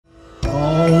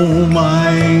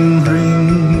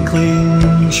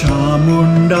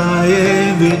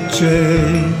Chamundaye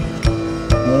Viche.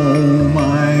 Om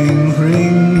Aing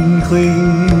Hring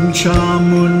Kling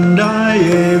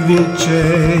Chamundaye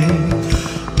Viche.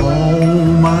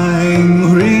 Om Aing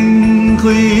Hring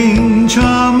Kling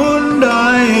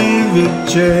Chamundaye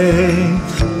Viche.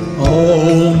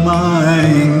 Om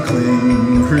Aing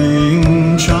Kling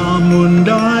Kling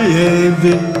Chamundaye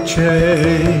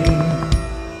Viche.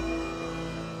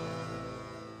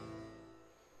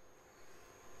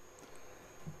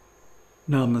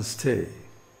 Namaste.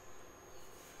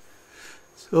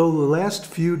 So the last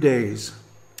few days,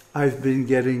 I've been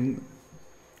getting,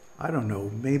 I don't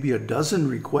know, maybe a dozen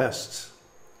requests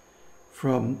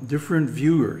from different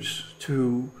viewers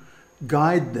to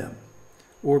guide them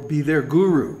or be their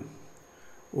guru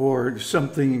or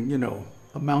something, you know,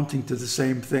 amounting to the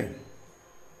same thing.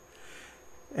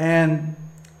 And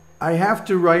I have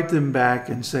to write them back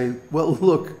and say, well,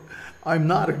 look, I'm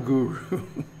not a guru.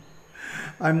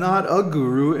 I'm not a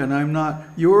guru and I'm not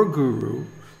your guru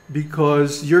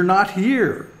because you're not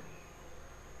here.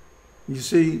 You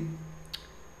see,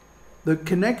 the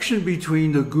connection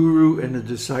between the guru and the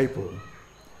disciple,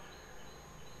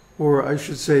 or I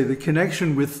should say the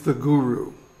connection with the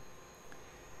guru,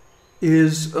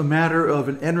 is a matter of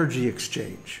an energy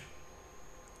exchange.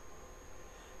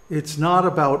 It's not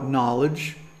about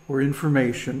knowledge or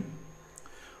information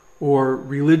or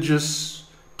religious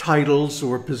titles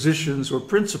or positions or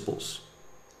principles.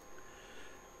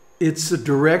 It's a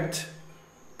direct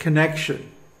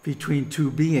connection between two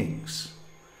beings.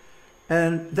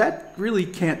 And that really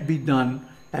can't be done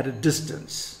at a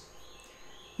distance,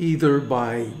 either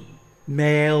by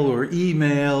mail or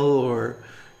email or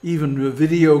even a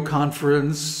video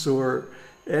conference or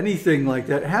anything like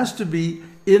that. It has to be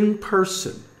in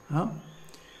person. Huh?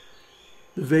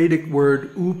 The Vedic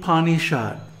word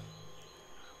Upanishad.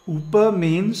 Upa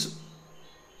means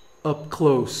up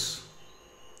close.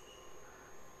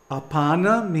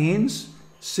 Apana means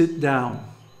sit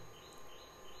down.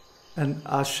 And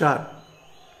Ashat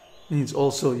means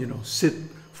also, you know, sit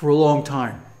for a long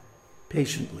time,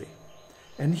 patiently.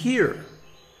 And hear.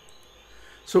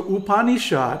 So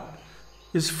Upanishad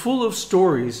is full of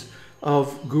stories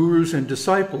of gurus and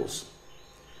disciples.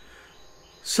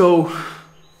 So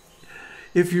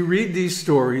if you read these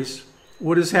stories,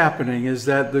 what is happening is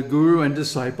that the guru and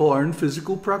disciple are in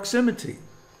physical proximity.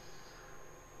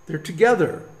 They're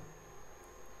together.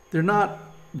 They're not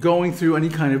going through any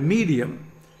kind of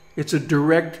medium. It's a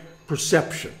direct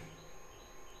perception.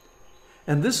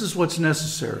 And this is what's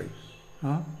necessary.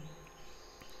 Huh?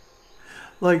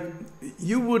 Like,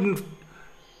 you wouldn't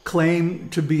claim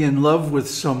to be in love with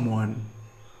someone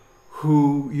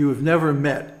who you have never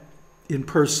met in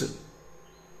person.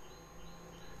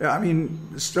 I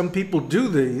mean, some people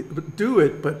do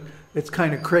it, but it's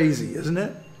kind of crazy, isn't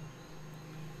it?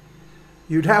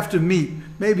 You'd have to meet.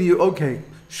 Maybe you, okay,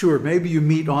 sure, maybe you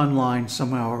meet online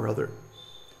somehow or other.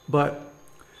 But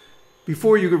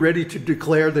before you're ready to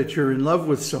declare that you're in love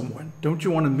with someone, don't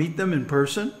you want to meet them in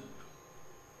person?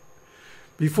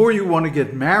 Before you want to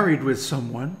get married with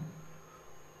someone,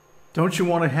 don't you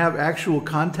want to have actual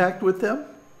contact with them?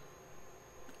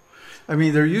 I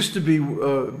mean, there used to be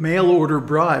mail order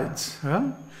brides.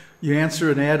 Huh? You answer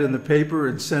an ad in the paper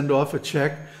and send off a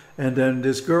check, and then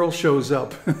this girl shows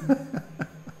up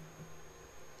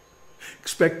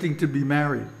expecting to be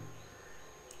married.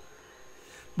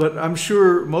 But I'm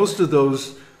sure most of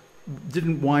those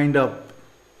didn't wind up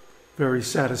very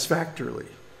satisfactorily.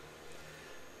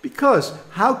 Because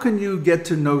how can you get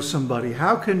to know somebody?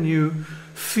 How can you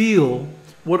feel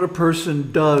what a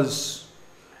person does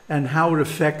and how it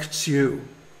affects you,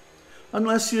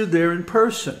 unless you're there in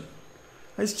person?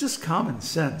 It's just common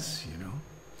sense, you know.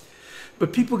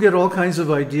 But people get all kinds of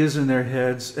ideas in their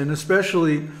heads, and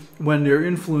especially when they're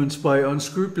influenced by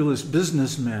unscrupulous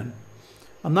businessmen.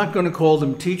 I'm not going to call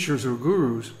them teachers or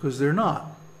gurus, because they're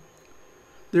not.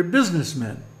 They're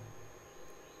businessmen,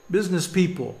 business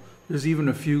people. There's even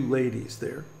a few ladies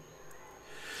there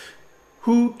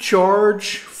who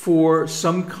charge for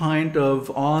some kind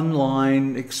of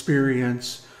online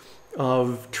experience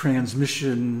of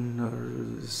transmission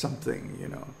or something, you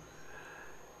know.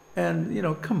 And, you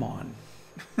know, come on.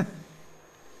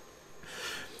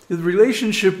 The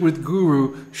relationship with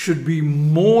guru should be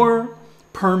more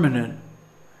permanent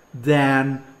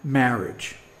than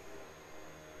marriage.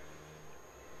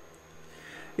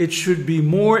 It should be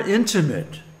more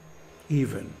intimate,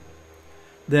 even,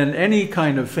 than any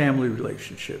kind of family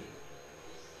relationship.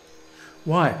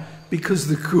 Why? Because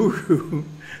the guru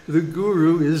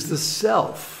is the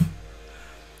self.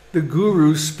 The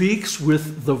guru speaks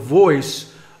with the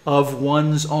voice of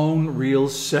one's own real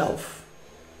self.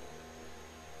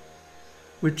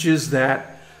 which is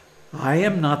that I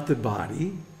am not the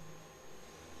body,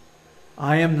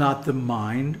 I am not the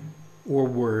mind or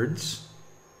words.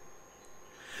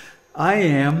 I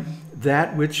am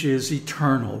that which is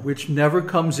eternal, which never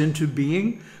comes into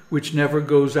being, which never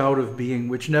goes out of being,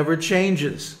 which never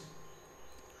changes.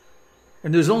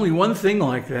 And there's only one thing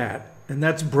like that, and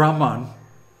that's Brahman,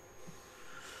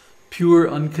 pure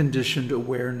unconditioned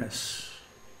awareness.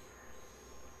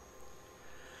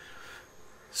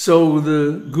 So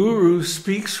the Guru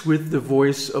speaks with the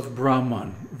voice of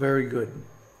Brahman. Very good.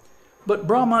 But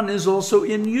Brahman is also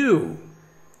in you.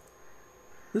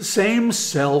 The same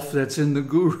self that's in the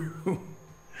Guru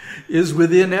is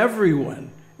within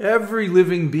everyone, every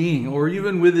living being, or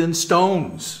even within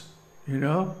stones,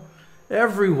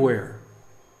 everywhere.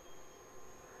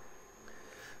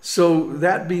 So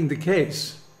that being the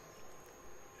case,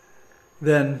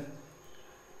 then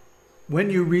when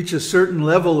you reach a certain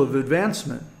level of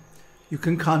advancement, you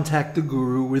can contact the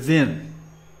Guru within.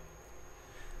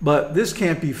 But this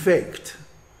can't be faked.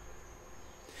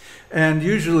 And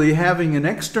usually having an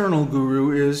external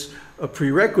guru is a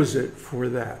prerequisite for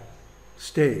that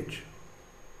stage.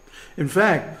 In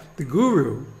fact, the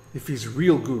guru, if he's a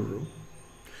real guru,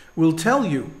 will tell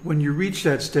you when you reach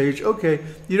that stage, okay,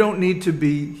 you don't need to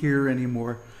be here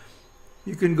anymore.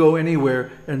 You can go anywhere,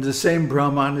 and the same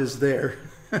Brahman is there.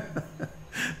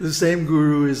 The same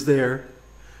guru is there,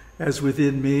 as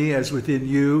within me, as within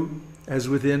you, as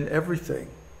within everything.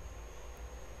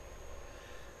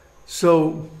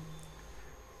 So,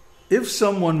 if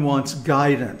someone wants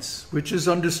guidance, which is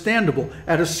understandable,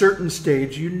 at a certain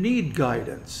stage you need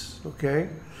guidance, okay?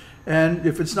 And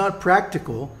if it's not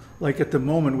practical, like at the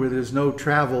moment where there's no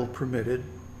travel permitted,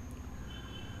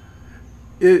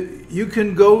 you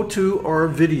can go to our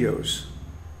videos.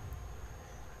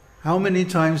 How many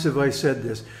times have I said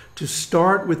this? To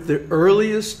start with the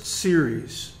earliest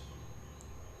series.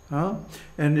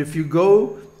 And if you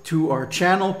go to our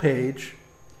channel page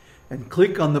and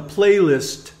click on the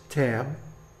playlist tab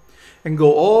and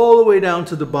go all the way down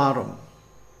to the bottom,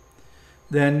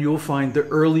 then you'll find the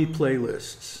early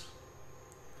playlists.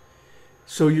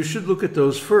 So you should look at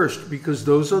those first, because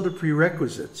those are the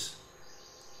prerequisites.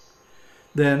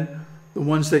 Then the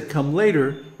ones that come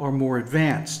later are more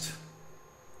advanced.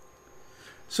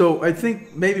 So I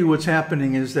think maybe what's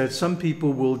happening is that some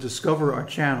people will discover our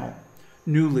channel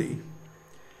newly,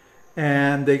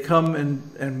 and they come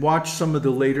and watch some of the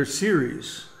later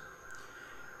series.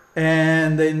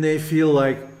 And then they feel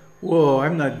like, whoa,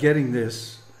 I'm not getting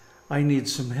this. I need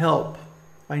some help.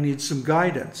 I need some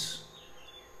guidance.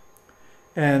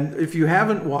 And if you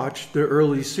haven't watched the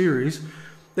early series,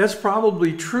 that's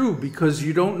probably true, because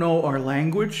you don't know our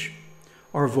language,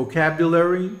 our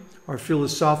vocabulary, our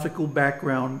philosophical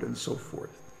background, and so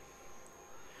forth.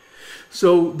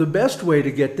 So the best way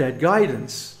to get that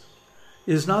guidance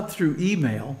is not through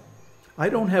email. I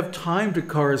don't have time to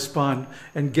correspond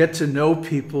and get to know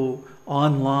people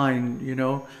online,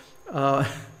 I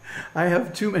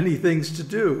have too many things to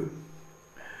do.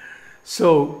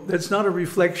 So that's not a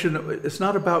reflection, it's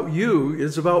not about you,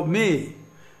 it's about me.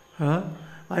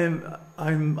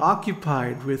 I'm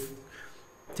occupied with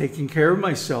taking care of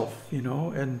myself,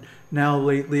 and now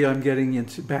lately I'm getting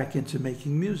back into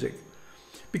making music.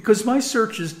 Because my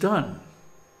search is done.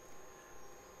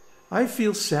 I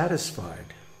feel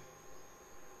satisfied.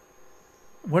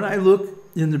 When I look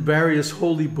in the various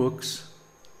holy books,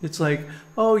 it's like,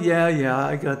 oh yeah,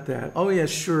 I got that. Oh yeah,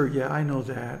 sure, yeah, I know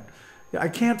that. I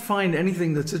can't find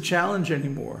anything that's a challenge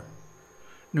anymore,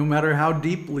 no matter how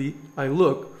deeply I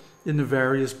look in the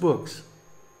various books.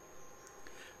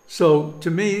 So to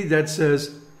me,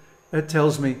 that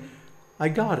tells me, I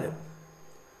got it.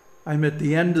 I'm at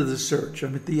the end of the search.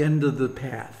 I'm at the end of the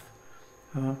path,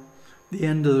 the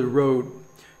end of the road.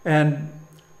 And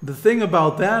the thing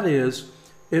about that is,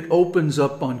 it opens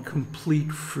up on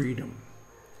complete freedom.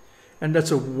 And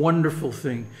that's a wonderful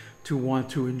thing to want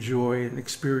to enjoy and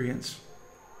experience.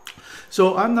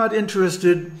 So I'm not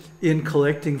interested in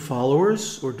collecting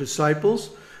followers or disciples.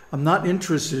 I'm not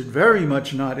interested, very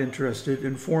much not interested,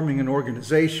 in forming an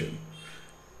organization.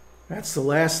 That's the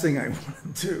last thing I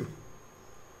want to do.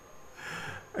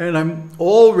 And I'm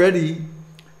already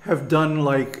have done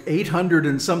like 800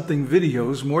 and something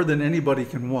videos, more than anybody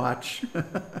can watch.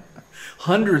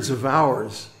 Hundreds of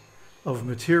hours of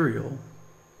material.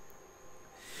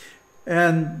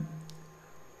 And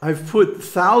I've put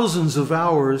thousands of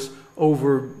hours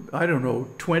over,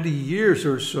 20 years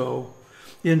or so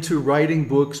into writing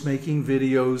books, making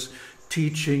videos,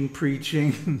 teaching,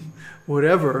 preaching,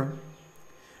 whatever.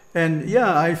 And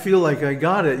yeah, I feel like I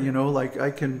got it, like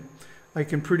I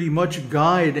can pretty much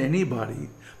guide anybody.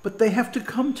 but they have to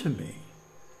come to me.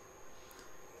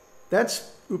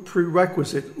 That's a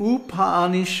prerequisite.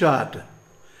 Upaniṣads.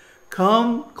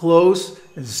 Come close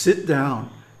and sit down,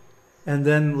 and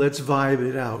then let's vibe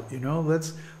it out, you know?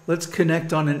 Let's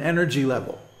connect on an energy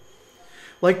level.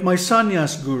 Like my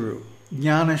sannyas guru,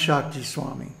 Jnana Shakti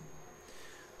Swami.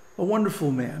 A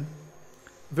wonderful man,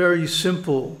 very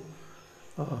simple,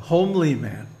 homely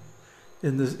man,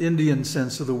 in the Indian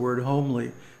sense of the word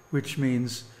homely, which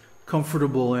means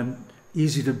comfortable and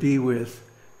easy to be with,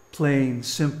 plain,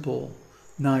 simple,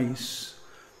 nice,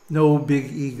 no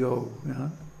big ego, you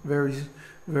know? Very,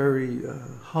 very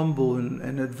humble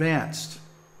and advanced.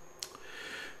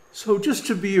 So just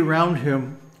to be around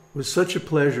him was such a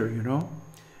pleasure, you know?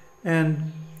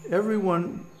 And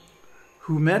everyone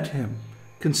who met him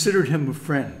considered him a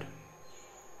friend.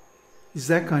 He's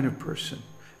that kind of person,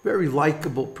 very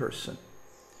likable person,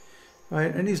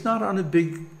 right? And he's not on a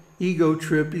big ego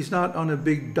trip. He's not on a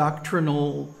big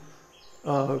doctrinal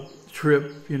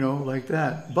trip, you know, like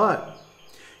that. But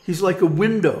he's like a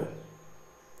window,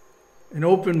 an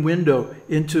open window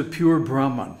into pure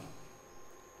Brahman.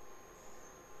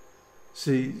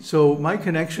 See, so my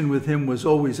connection with him was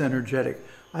always energetic.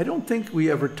 I don't think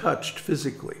we ever touched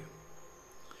physically.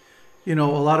 You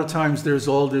know, a lot of times there's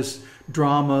all this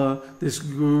drama, this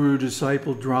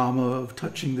guru-disciple drama of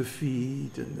touching the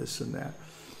feet and this and that.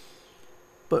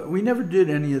 But we never did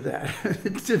any of that.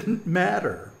 It didn't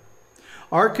matter.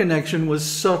 Our connection was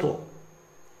subtle,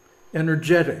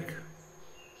 energetic,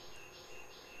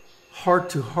 heart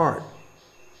to heart.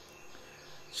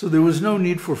 So there was no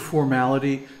need for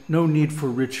formality, no need for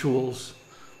rituals,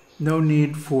 no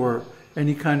need for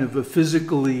any kind of a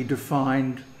physically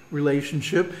defined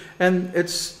relationship. And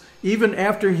it's even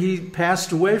after he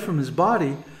passed away from his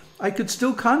body, I could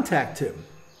still contact him.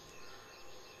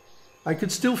 I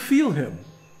could still feel him.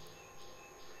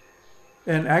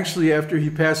 And actually, after he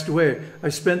passed away, I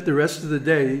spent the rest of the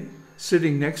day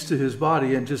sitting next to his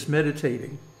body and just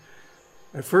meditating.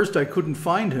 At first, I couldn't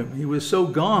find him. He was so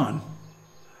gone.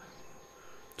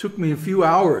 Took me a few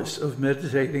hours of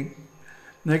meditating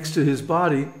next to his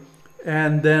body.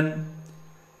 And then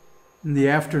in the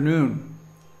afternoon,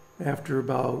 after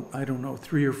about, I don't know,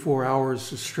 3 or 4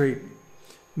 hours of straight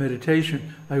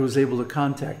meditation, I was able to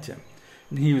contact him.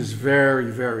 And he was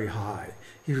very, very high.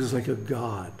 He was like a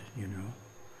god, you know,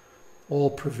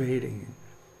 all-pervading,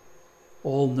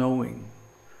 all-knowing,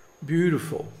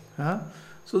 beautiful. Huh?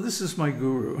 So this is my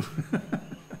guru.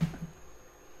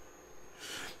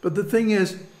 But the thing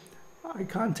is, I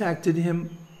contacted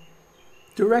him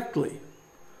directly,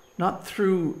 not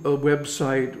through a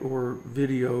website or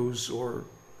videos or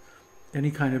any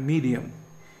kind of medium.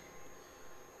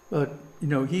 But, you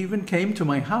know, he even came to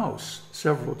my house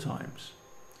several times.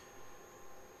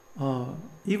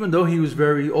 Even though he was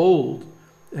very old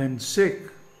and sick,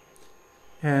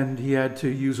 and he had to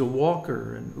use a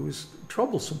walker, and it was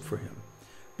troublesome for him.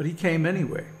 But he came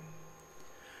anyway.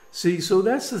 See, so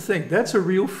that's the thing. That's a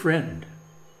real friend.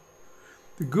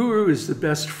 The guru is the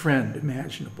best friend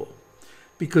imaginable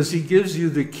because he gives you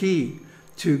the key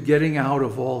to getting out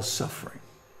of all suffering.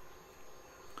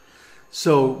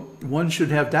 So one should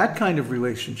have that kind of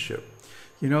relationship.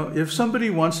 You know, if somebody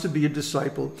wants to be a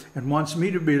disciple and wants me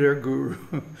to be their guru,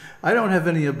 I don't have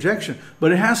any objection,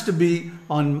 but it has to be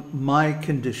on my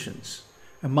conditions.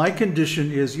 And my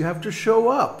condition is you have to show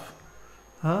up.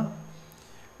 Huh?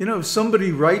 You know, if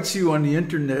somebody writes you on the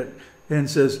internet and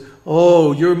says,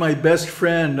 oh, you're my best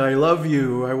friend, I love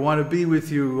you, I want to be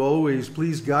with you always,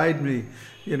 please guide me,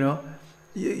 you know,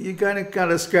 you kind of got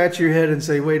to scratch your head and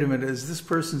say, wait a minute, is this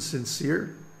person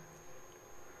sincere?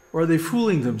 Or are they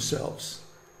fooling themselves?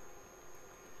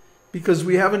 Because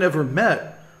we haven't ever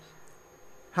met,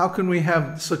 how can we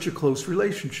have such a close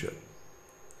relationship?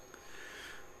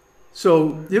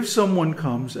 So if someone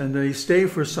comes and they stay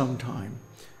for some time,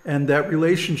 and that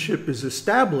relationship is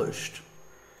established,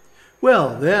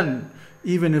 well, then,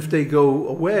 even if they go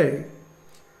away,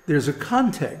 there's a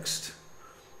context.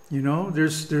 You know,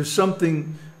 there's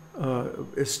something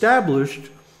established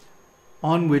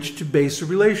on which to base a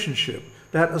relationship.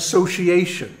 That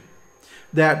association,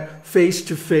 that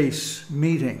face-to-face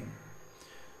meeting,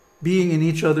 being in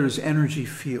each other's energy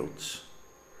fields.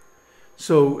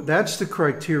 So that's the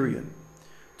criterion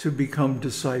to become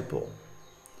disciple.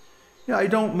 Yeah, I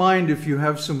don't mind if you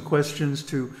have some questions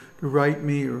to write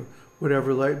me or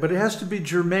whatever, but it has to be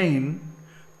germane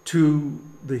to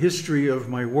the history of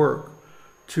my work,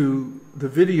 to the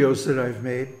videos that I've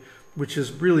made, which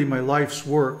is really my life's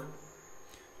work.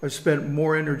 I've spent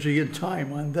more energy and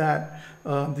time on that,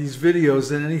 these videos,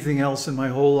 than anything else in my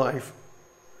whole life.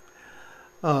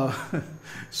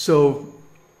 So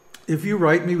if you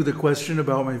write me with a question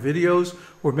about my videos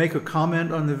or make a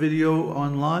comment on the video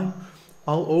online,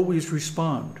 I'll always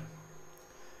respond,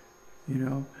 you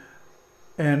know,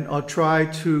 and I'll try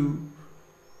to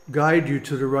guide you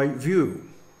to the right view.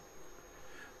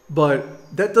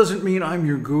 But that doesn't mean I'm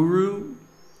your guru,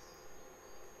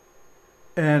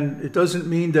 and it doesn't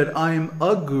mean that I'm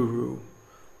a guru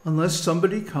unless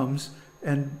somebody comes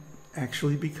and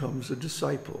actually becomes a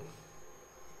disciple.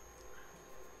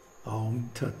 Om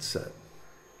Tat Sat.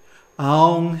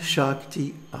 Aum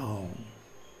Shakti Aum.